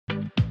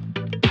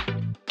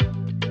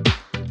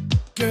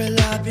Girl,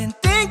 I've been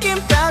thinking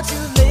about you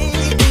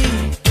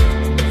lately.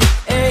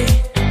 Hey,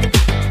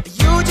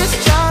 you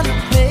just tryna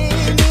play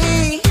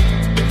me.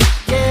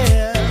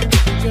 Yeah,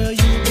 girl,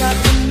 you got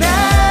the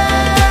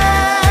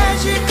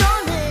magic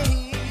on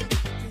me.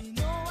 You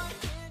know I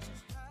can't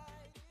just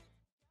hide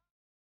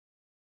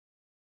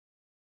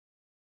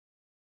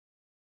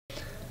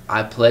it.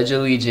 I pledge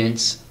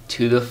allegiance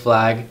to the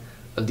flag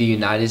of the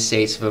United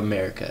States of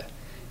America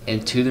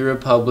and to the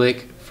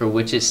republic for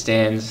which it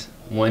stands,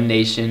 one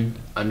nation,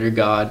 under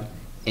God,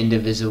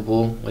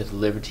 indivisible, with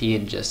liberty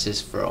and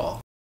justice for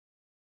all.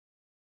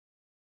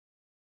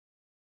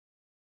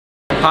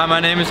 Hi, my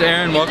name is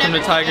Aaron. Welcome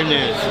to Tiger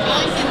News.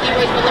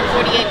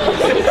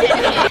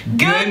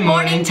 Good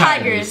morning,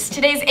 Tigers.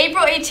 Today's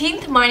April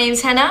 18th. My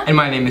name's Henna. And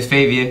my name is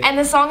Fabian. And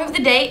the song of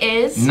the day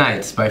is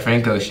Nights by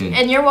Frank Ocean.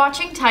 And you're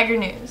watching Tiger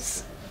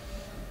News.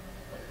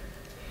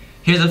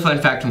 Here's a fun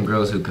fact from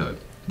Girls Who Code.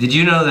 Did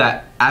you know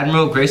that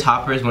Admiral Grace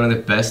Hopper is one of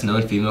the best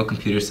known female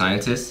computer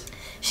scientists?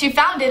 She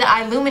founded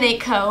Illuminate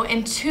Co.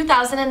 in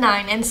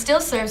 2009 and still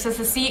serves as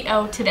the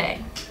CEO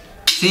today.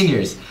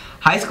 Seniors,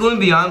 high school and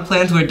beyond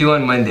plans were due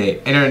on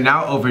Monday and are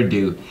now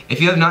overdue. If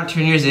you have not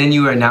turned yours in,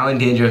 you are now in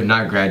danger of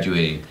not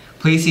graduating.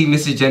 Please see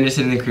Mrs.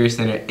 Jenderson in the Career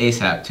Center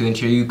ASAP to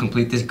ensure you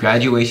complete this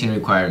graduation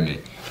requirement.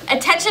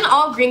 Attention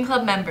all Green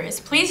Club members,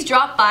 please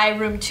drop by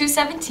room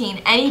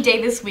 217 any day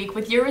this week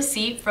with your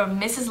receipt from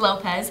Mrs.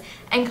 Lopez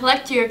and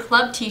collect your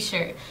club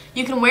t-shirt.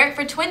 You can wear it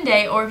for Twin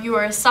Day or if you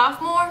are a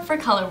sophomore for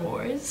Color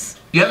Wars.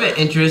 Do you have an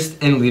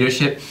interest in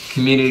leadership,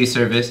 community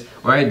service,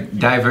 or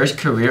diverse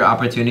career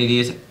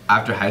opportunities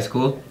after high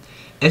school?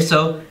 If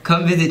so,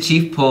 come visit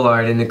Chief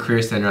Pollard in the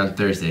Career Center on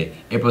Thursday,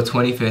 April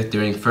 25th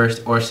during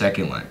first or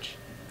second lunch.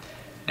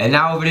 And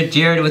now over to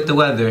Jared with the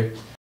weather.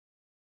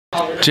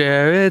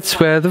 Jared's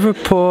weather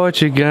report,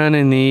 you're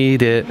gonna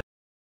need it.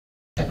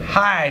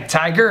 Hi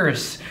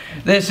Tigers,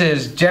 this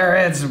is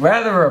Jared's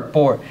weather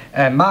report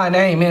and my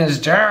name is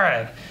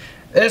Jared.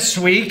 This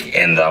week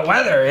in the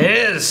weather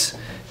is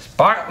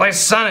partly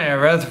sunny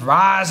with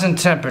rising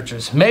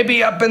temperatures,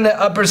 maybe up in the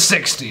upper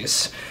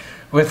 60s,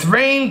 with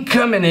rain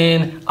coming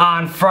in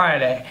on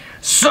Friday.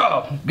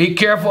 So be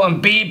careful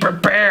and be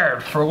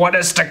prepared for what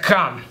is to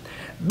come.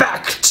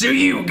 Back to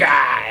you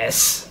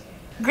guys.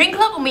 Green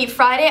Club will meet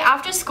Friday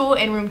after school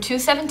in room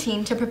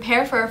 217 to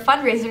prepare for a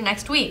fundraiser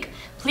next week.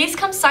 Please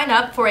come sign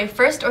up for a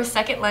first or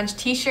second lunch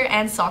t-shirt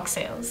and sock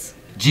sales.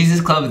 Jesus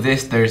Club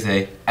this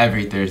Thursday,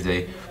 every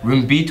Thursday,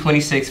 room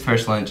B26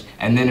 first lunch,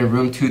 and then in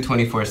room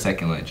 224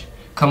 second lunch.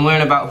 Come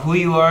learn about who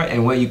you are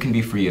and what you can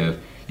be free of.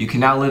 You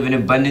can now live in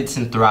abundance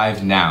and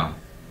thrive now.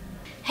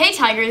 Hey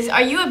Tigers,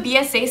 are you a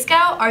BSA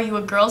Scout? Are you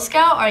a Girl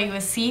Scout? Are you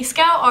a Sea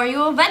Scout? Are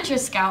you a Venture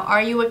Scout?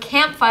 Are you a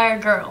Campfire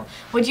Girl?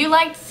 Would you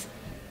like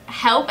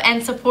help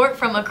and support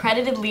from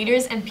accredited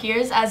leaders and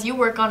peers as you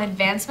work on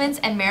advancements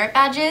and merit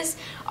badges?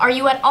 Are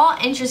you at all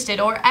interested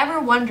or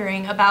ever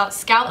wondering about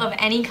Scout of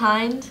any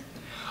kind?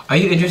 Are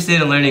you interested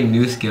in learning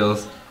new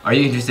skills? Are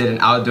you interested in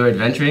outdoor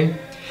adventuring?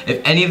 If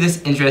any of this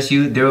interests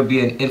you, there will be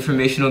an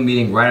informational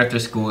meeting right after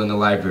school in the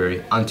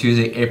library on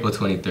Tuesday, April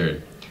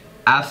 23rd.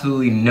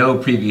 Absolutely no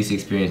previous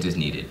experience is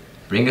needed.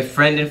 Bring a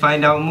friend and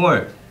find out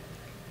more.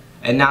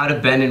 And now to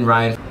Ben and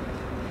Ryan.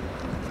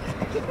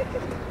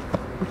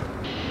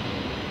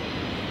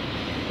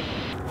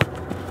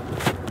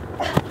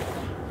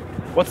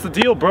 What's the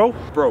deal, bro?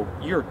 Bro,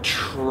 you're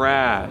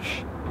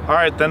trash.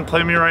 Alright, then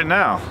play me right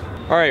now.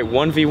 Alright,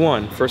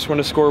 1v1. First one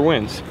to score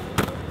wins.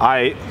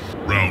 Aight.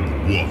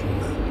 Round 1.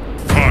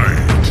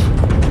 Fight!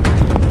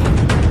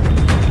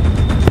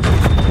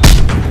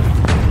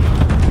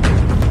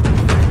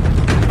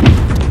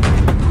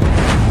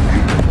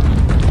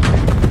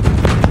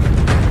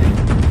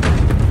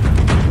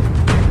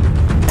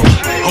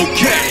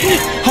 Okay.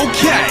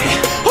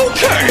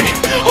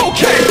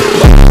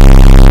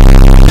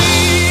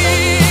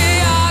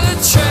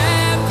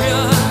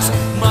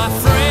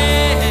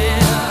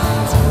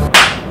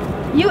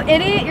 You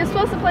idiot, you're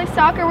supposed to play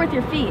soccer with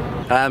your feet.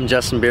 I'm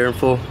Justin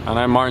Bierenful. And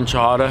I'm Martin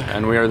Chahada,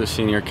 and we are the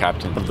senior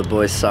captain of the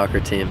boys soccer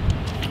team.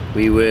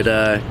 We would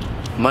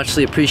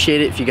muchly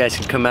appreciate it if you guys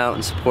could come out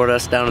and support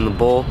us down in the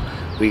bowl.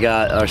 We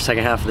got our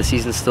second half of the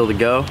season still to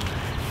go,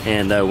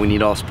 and we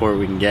need all support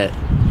we can get.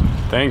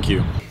 Thank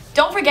you.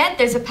 Don't forget,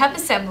 there's a pep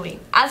assembly.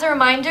 As a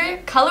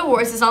reminder, Color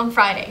Wars is on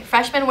Friday.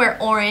 Freshmen wear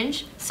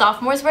orange,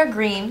 sophomores wear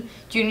green,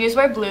 juniors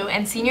wear blue,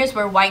 and seniors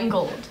wear white and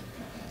gold.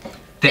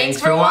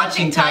 Thanks for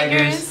watching,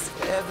 Tigers.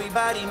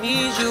 Everybody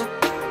needs you.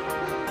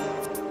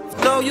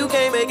 No, you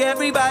can't make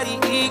everybody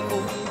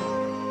equal.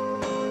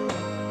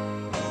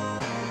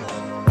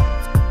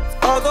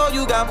 Although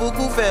you got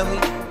buku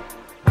family,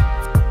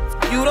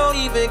 you don't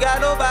even got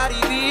nobody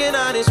being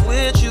honest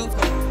with you.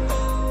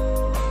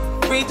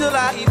 Free till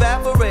I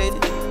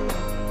evaporated.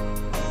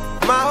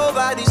 My whole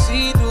body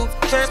see-through,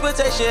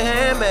 transportation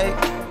handmade.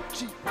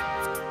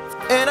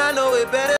 And I know it better.